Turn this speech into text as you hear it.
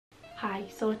Hi,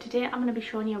 so today I'm going to be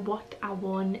showing you what I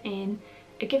won in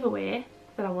a giveaway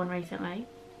that I won recently.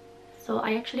 So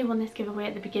I actually won this giveaway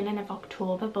at the beginning of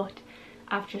October, but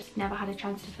I've just never had a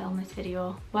chance to film this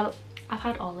video. Well, I've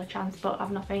had all the chance, but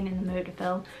I've not been in the mood to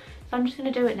film. So I'm just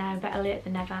going to do it now, better late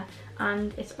than never.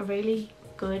 And it's a really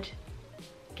good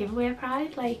giveaway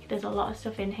prize. Like, there's a lot of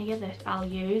stuff in here that I'll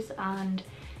use, and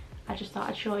I just thought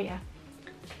I'd show you.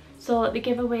 So the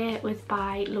giveaway was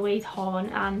by Louise,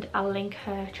 and I'll link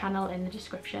her channel in the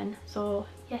description. So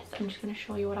yes, I'm just going to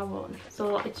show you what I won.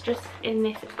 So it's just in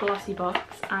this glossy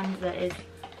box, and there is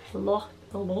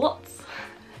lots.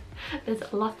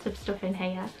 There's lots of stuff in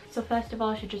here. So first of all,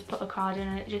 I should just put a card in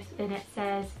it. It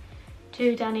says,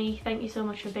 "To Danny, thank you so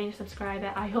much for being a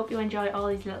subscriber. I hope you enjoy all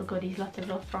these little goodies. Lots of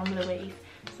love from Louise."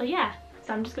 So yeah,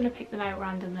 so I'm just going to pick them out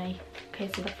randomly. Okay,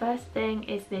 so the first thing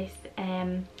is this,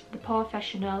 the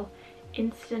POREfessional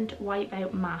Instant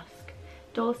Wipeout Mask.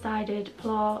 Dual-sided,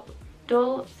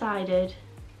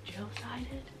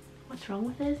 what's wrong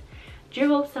with this?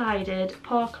 Dual-sided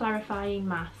pore clarifying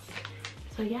mask.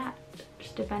 So yeah,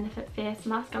 just a benefit face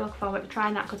mask. I look forward to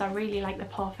trying that because I really like the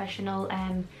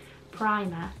POREfessional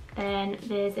primer. Then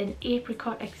there's an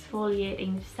Apricot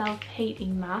Exfoliating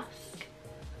Self-Heating Mask,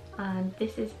 and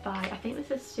this is by, I think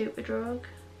this is Superdrug.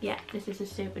 Yeah, this is a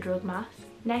Superdrug mask.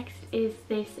 Next is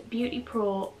this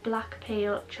BeautyPro Black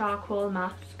Peel Charcoal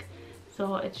Mask.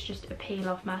 So it's just a peel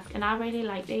off mask, and I really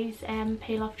like these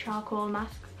peel off charcoal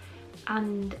masks.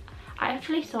 And I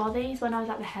actually saw these when I was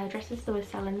at the Hairdressers. They were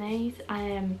selling these,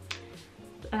 and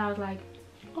I was like,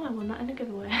 oh, I won that in a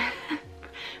giveaway.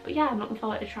 But yeah, I'm looking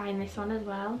forward to trying this one as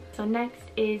well. So next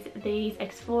is these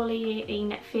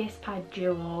exfoliating face pad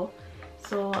duo.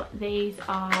 So these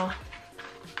are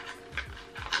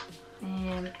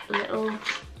little,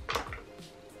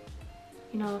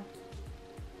 you know,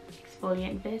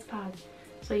 exfoliating face pads.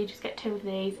 So you just get two of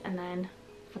these, and then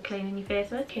for cleaning your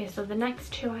face with. Okay, so the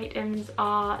next two items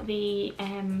are the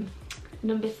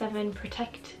number 7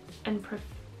 Protect and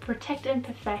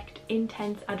Perfect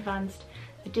Intense Advanced,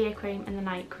 the day cream and the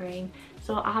night cream.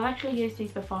 So I have actually used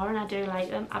these before, and I do like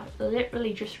them. I've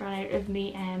literally just run out of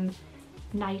me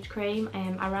night cream.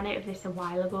 I ran out of this a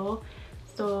while ago,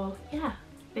 so yeah,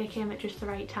 they came at just the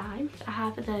right time. I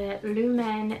have the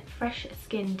Lumene Fresh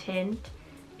Skin Tint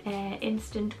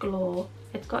Instant Glow.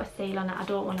 It's got a seal on it. I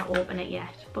don't want to open it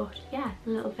yet, but yeah, a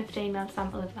little 15ml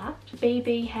sample of that.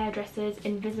 BB Hairdresser's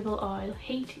Invisible Oil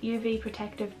Heat UV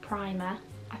Protective Primer.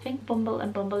 I think Bumble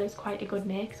is quite a good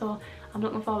make, so I'm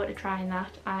looking forward to trying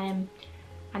that. I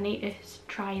need to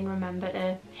try and remember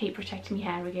to heat protect my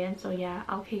hair again, so yeah,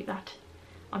 I'll keep that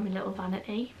on my little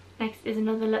vanity. Next is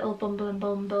another little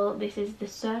Bumble. This is the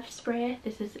Surf Spray.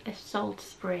 This is a salt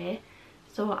spray,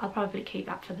 so I'll probably keep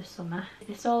that for the summer.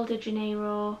 The Sol de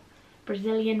Janeiro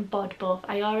Brazilian Bod Buff.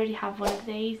 I already have one of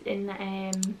these in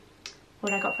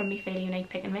what I got from my Fairly Unique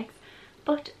Pick and Mix,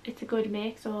 but it's a good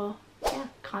make, so yeah,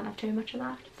 can't have too much of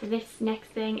that. So this next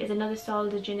thing is another Sol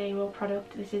de Janeiro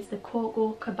product. This is the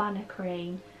Coco Cabana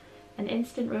Cream. An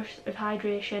instant rush of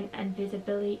hydration and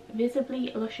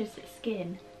visibly luscious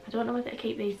skin. I don't know whether to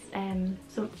keep these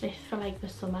this for like the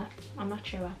summer. I'm not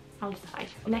sure. I'll decide.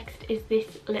 Next is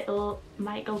this little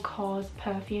Michael Kors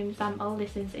perfume sample.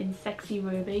 This is in Sexy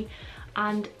Ruby,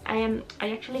 and I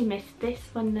actually missed this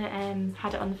when they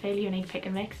had it on the Fairly Unique Pick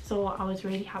and Mix, so I was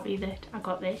really happy that I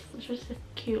got this. It's just a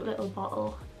cute little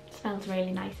bottle. It smells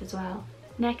really nice as well.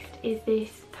 Next is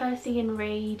this Percy and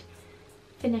Reed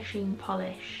Finishing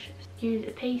Polish. Use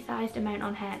a pea-sized amount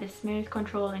on hair to smooth,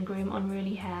 control and groom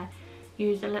unruly hair.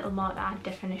 Use a little more to add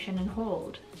definition and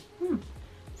hold.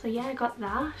 So yeah, I got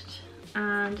that.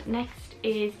 And next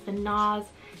is the NARS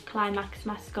Climax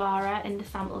Mascara in the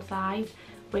sample size,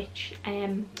 which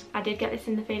I did get this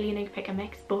in the Fairly Unique Pick and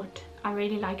Mix, but I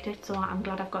really liked it, so I'm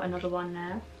glad I've got another one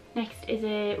now. Next is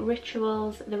the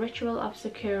Ritual of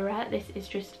Sakura. This is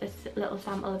just a little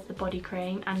sample of the body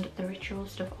cream, and the Ritual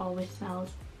stuff always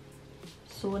smells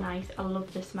so nice. I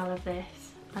love the smell of this.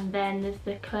 And then there's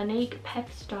the Clinique Pep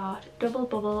Start Double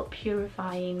Bubble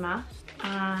Purifying Mask,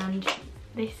 and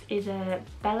this is a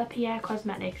Bella Pierre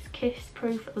Cosmetics Kiss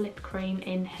Proof Lip Cream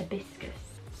in Hibiscus.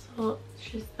 So it's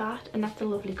just that, and that's a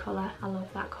lovely colour. I love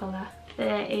that colour.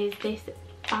 There is this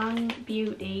Bang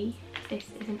Beauty. This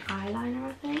is an eyeliner,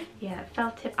 I think. Yeah,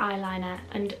 felt tip eyeliner,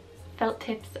 and felt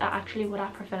tips are actually what I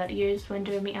prefer to use when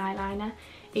doing my eyeliner.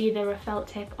 Either a felt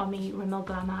tip or me Rimmel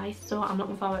Glam Eyes, so I'm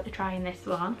looking forward to trying this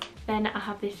one. Then I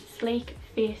have this Sleek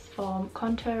Face Form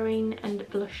Contouring and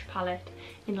Blush Palette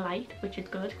in light, which is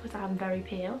good because I'm very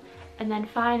pale. And then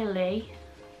finally,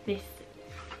 this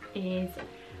is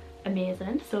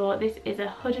amazing. So this is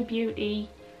a Huda Beauty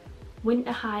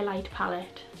Winter Highlight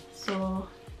Palette. So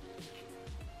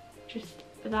just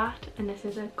that, and this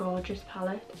is a gorgeous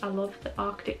palette. I love the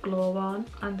Arctic Glow one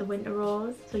and the Winter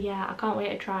Rose, so yeah, I can't wait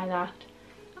to try that.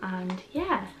 And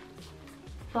yeah,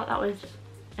 thought that was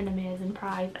an amazing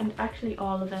prize, and actually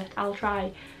all of it. I'll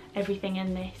try everything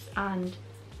in this and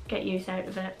get use out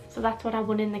of it. So that's what I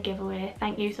won in the giveaway.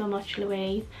 Thank you so much,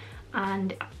 Louise,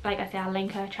 and like I say, I'll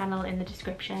link her channel in the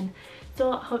description.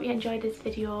 So I hope you enjoyed this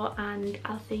video, and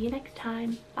I'll see you next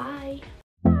time. Bye.